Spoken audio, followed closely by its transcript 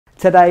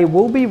Today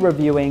we'll be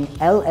reviewing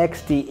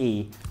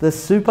Lxde, the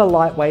super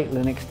lightweight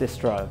Linux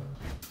distro.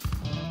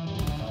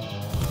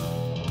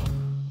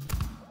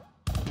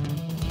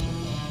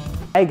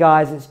 Hey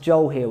guys, it's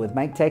Joel here with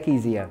Make Tech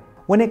Easier.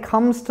 When it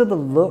comes to the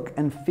look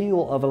and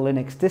feel of a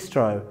Linux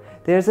distro,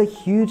 there's a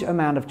huge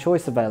amount of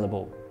choice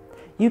available.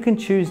 You can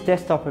choose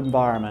desktop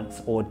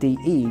environments, or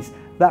DEs,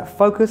 that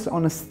focus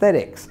on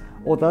aesthetics,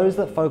 or those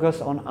that focus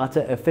on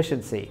utter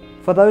efficiency.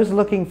 For those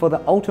looking for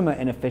the ultimate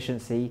in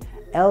efficiency,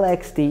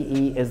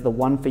 Lxde is the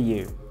one for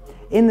you.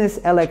 In this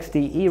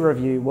Lxde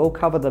review, we'll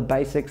cover the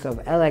basics of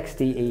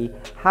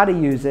Lxde, how to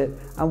use it,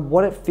 and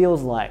what it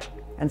feels like,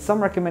 and some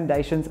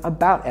recommendations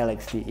about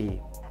Lxde.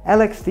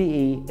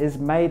 Lxde is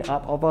made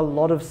up of a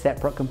lot of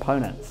separate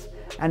components,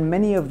 and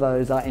many of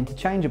those are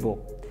interchangeable.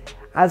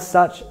 As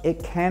such,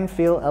 it can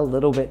feel a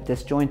little bit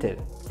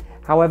disjointed.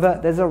 However,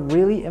 there's a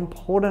really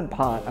important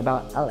part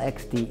about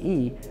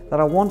Lxde that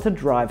I want to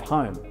drive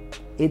home.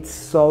 It's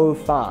so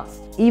fast.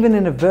 Even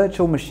in a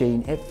virtual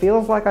machine, it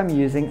feels like I'm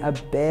using a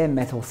bare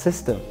metal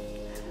system.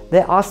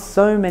 There are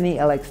so many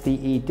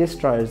Lxde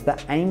distros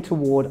that aim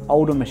toward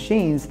older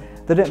machines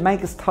that it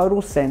makes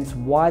total sense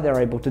why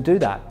they're able to do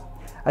that.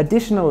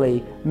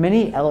 Additionally,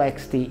 many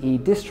Lxde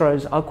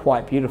distros are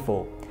quite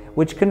beautiful,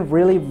 which can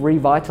really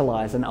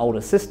revitalize an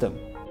older system.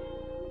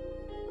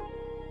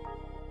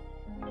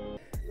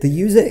 The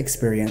user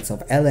experience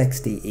of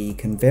Lxde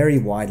can vary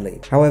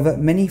widely. However,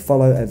 many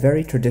follow a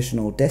very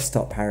traditional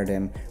desktop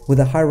paradigm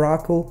with a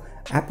hierarchical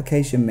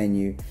application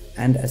menu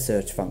and a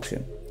search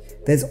function.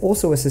 There's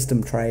also a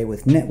system tray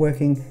with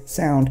networking,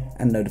 sound,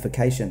 and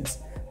notifications,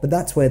 but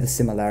that's where the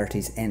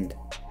similarities end.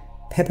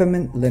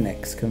 Peppermint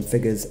Linux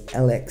configures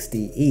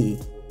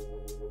Lxde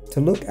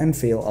to look and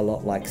feel a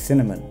lot like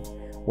Cinnamon,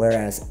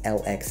 whereas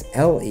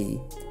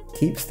Lxle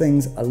keeps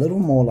things a little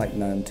more like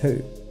GNOME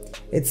too.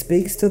 It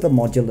speaks to the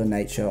modular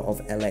nature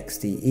of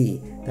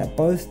Lxde that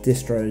both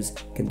distros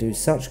can do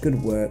such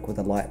good work with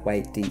a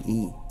lightweight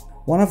DE.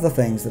 One of the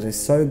things that is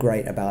so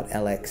great about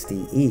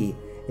Lxde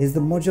is the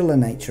modular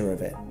nature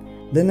of it.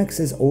 Linux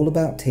is all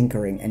about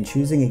tinkering and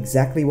choosing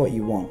exactly what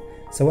you want,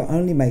 so it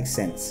only makes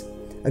sense.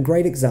 A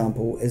great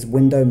example is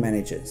window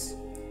managers.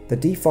 The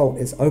default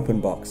is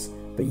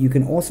OpenBox, but you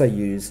can also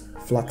use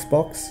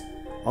Fluxbox,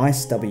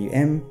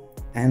 IceWM,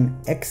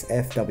 and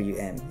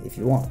XFWM if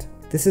you want.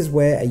 This is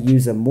where a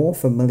user more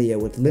familiar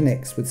with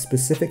Linux with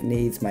specific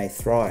needs may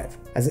thrive,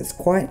 as it's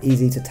quite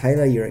easy to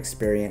tailor your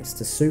experience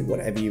to suit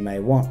whatever you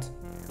may want.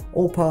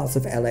 All parts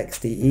of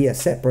Lxde are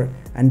separate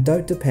and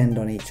don't depend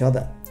on each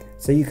other,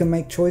 so you can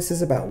make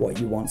choices about what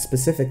you want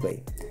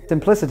specifically.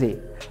 Simplicity.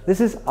 This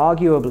is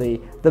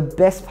arguably the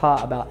best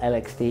part about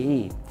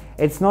Lxde.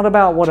 It's not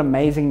about what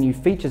amazing new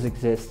features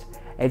exist,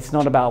 it's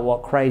not about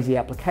what crazy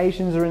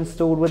applications are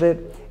installed with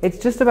it, it's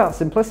just about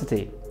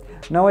simplicity.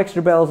 No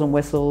extra bells and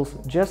whistles,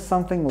 just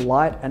something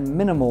light and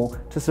minimal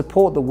to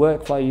support the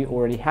workflow you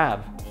already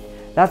have.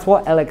 That's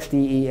what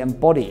Lxde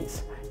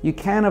embodies. You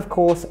can of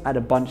course add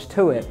a bunch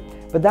to it,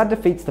 but that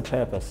defeats the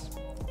purpose.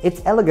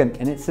 It's elegant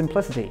in its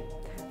simplicity.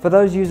 For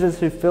those users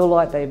who feel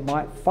like they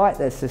might fight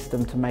their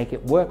system to make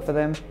it work for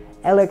them,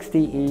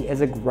 Lxde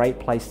is a great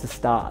place to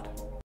start.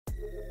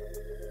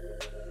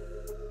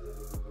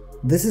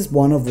 This is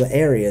one of the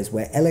areas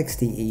where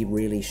Lxde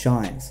really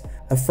shines.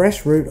 A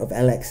fresh root of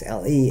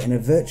Lxle in a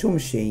virtual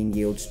machine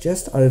yields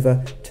just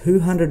over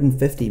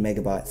 250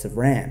 megabytes of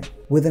RAM,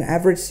 with an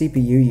average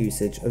CPU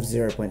usage of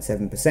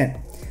 0.7%.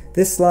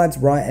 This slides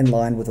right in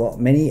line with what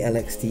many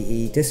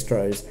Lxde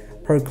distros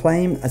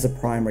proclaim as a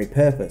primary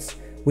purpose,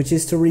 which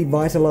is to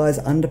revitalize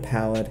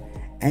underpowered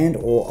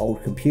and/or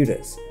old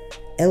computers.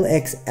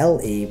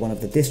 Lxle, one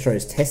of the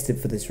distros tested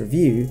for this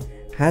review,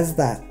 has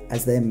that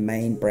as their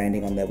main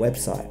branding on their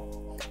website.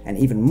 And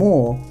even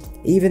more,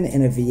 even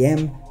in a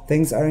VM,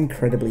 things are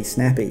incredibly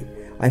snappy.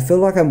 I feel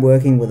like I'm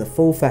working with a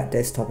full-fat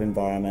desktop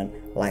environment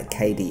like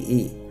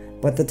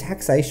KDE, but the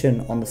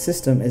taxation on the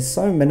system is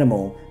so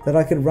minimal that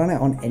I could run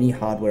it on any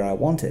hardware I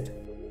wanted.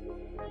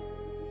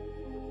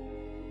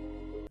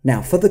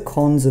 Now for the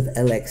cons of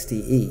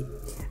Lxde.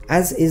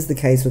 As is the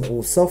case with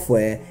all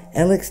software,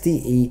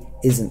 Lxde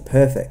isn't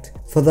perfect.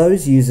 For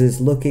those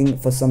users looking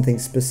for something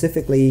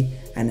specifically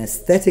and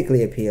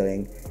aesthetically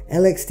appealing,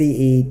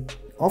 Lxde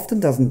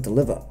often doesn't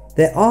deliver.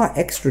 There are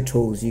extra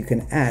tools you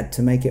can add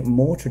to make it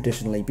more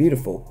traditionally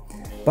beautiful,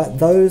 but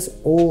those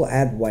all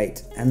add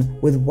weight, and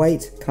with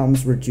weight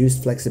comes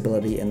reduced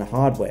flexibility in the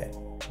hardware.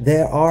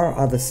 There are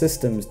other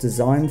systems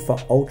designed for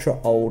ultra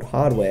old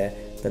hardware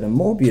that are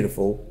more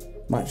beautiful,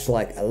 much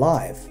like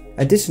Alive.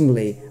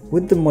 Additionally,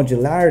 with the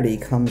modularity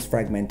comes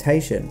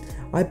fragmentation.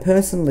 I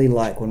personally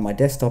like when my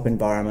desktop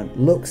environment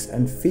looks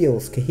and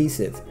feels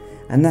cohesive,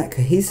 and that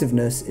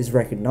cohesiveness is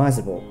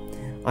recognizable.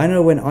 I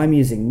know when I'm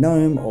using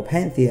GNOME or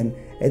Pantheon,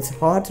 it's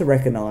hard to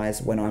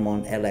recognize when I'm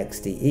on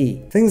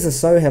Lxde. Things are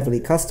so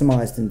heavily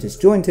customized and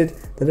disjointed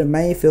that it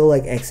may feel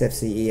like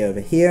XFCE over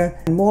here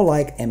and more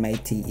like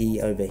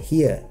MATE over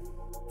here.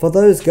 For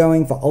those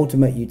going for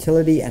ultimate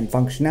utility and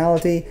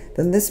functionality,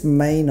 then this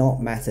may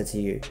not matter to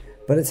you,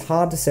 but it's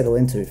hard to settle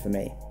into for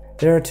me.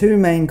 There are two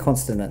main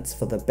consonants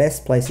for the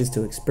best places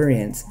to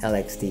experience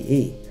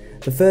Lxde.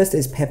 The first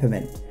is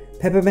Peppermint.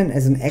 Peppermint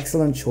is an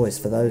excellent choice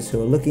for those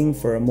who are looking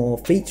for a more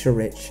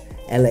feature-rich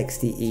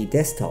Lxde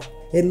desktop.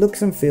 It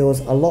looks and feels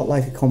a lot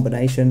like a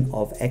combination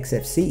of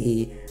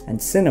XFCE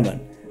and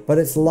Cinnamon, but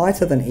it's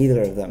lighter than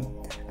either of them,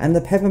 and the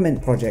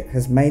Peppermint project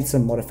has made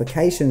some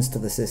modifications to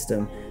the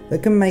system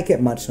that can make it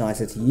much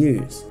nicer to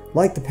use,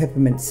 like the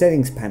Peppermint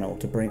settings panel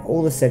to bring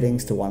all the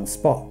settings to one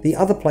spot. The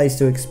other place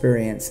to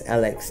experience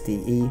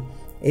Lxde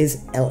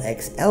is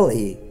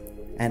Lxle,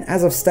 and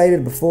as I've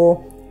stated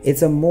before,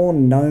 it's a more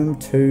GNOME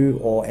 2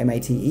 or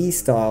MATE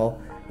style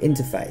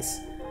interface,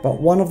 but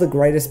one of the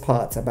greatest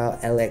parts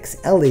about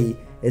Lxle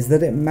is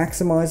that it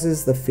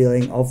maximizes the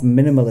feeling of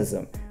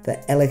minimalism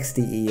that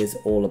Lxde is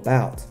all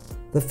about.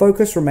 The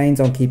focus remains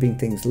on keeping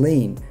things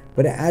lean,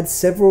 but it adds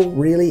several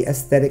really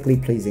aesthetically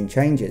pleasing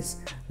changes,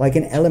 like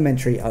an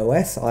elementary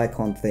OS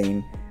icon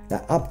theme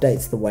that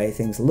updates the way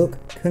things look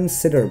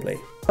considerably.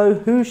 So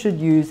who should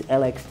use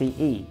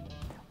Lxde?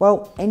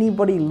 Well,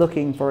 anybody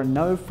looking for a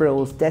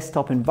no-frills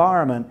desktop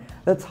environment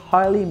that's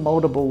highly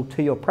moldable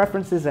to your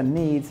preferences and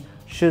needs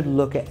should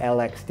look at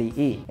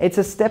Lxde. It's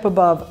a step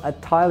above a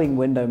tiling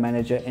window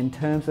manager in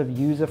terms of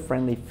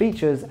user-friendly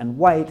features and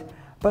weight,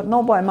 but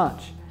not by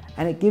much,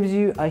 and it gives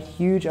you a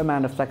huge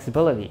amount of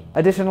flexibility.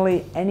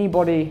 Additionally,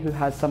 anybody who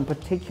has some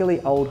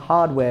particularly old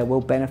hardware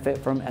will benefit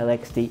from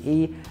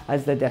Lxde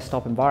as their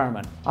desktop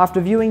environment.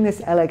 After viewing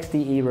this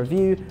Lxde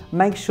review,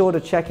 make sure to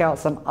check out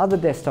some other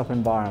desktop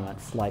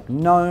environments like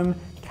GNOME,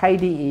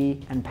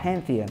 KDE, and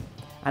Pantheon,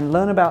 and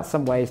learn about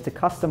some ways to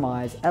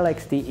customize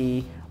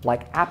Lxde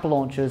like app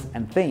launchers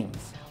and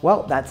themes.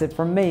 Well, that's it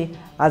from me.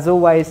 As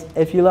always,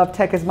 if you love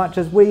tech as much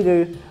as we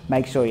do,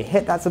 make sure you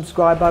hit that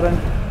subscribe button,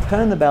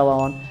 turn the bell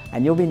on,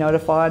 and you'll be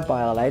notified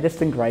by our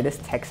latest and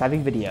greatest tech-savvy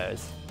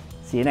videos.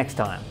 See you next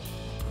time.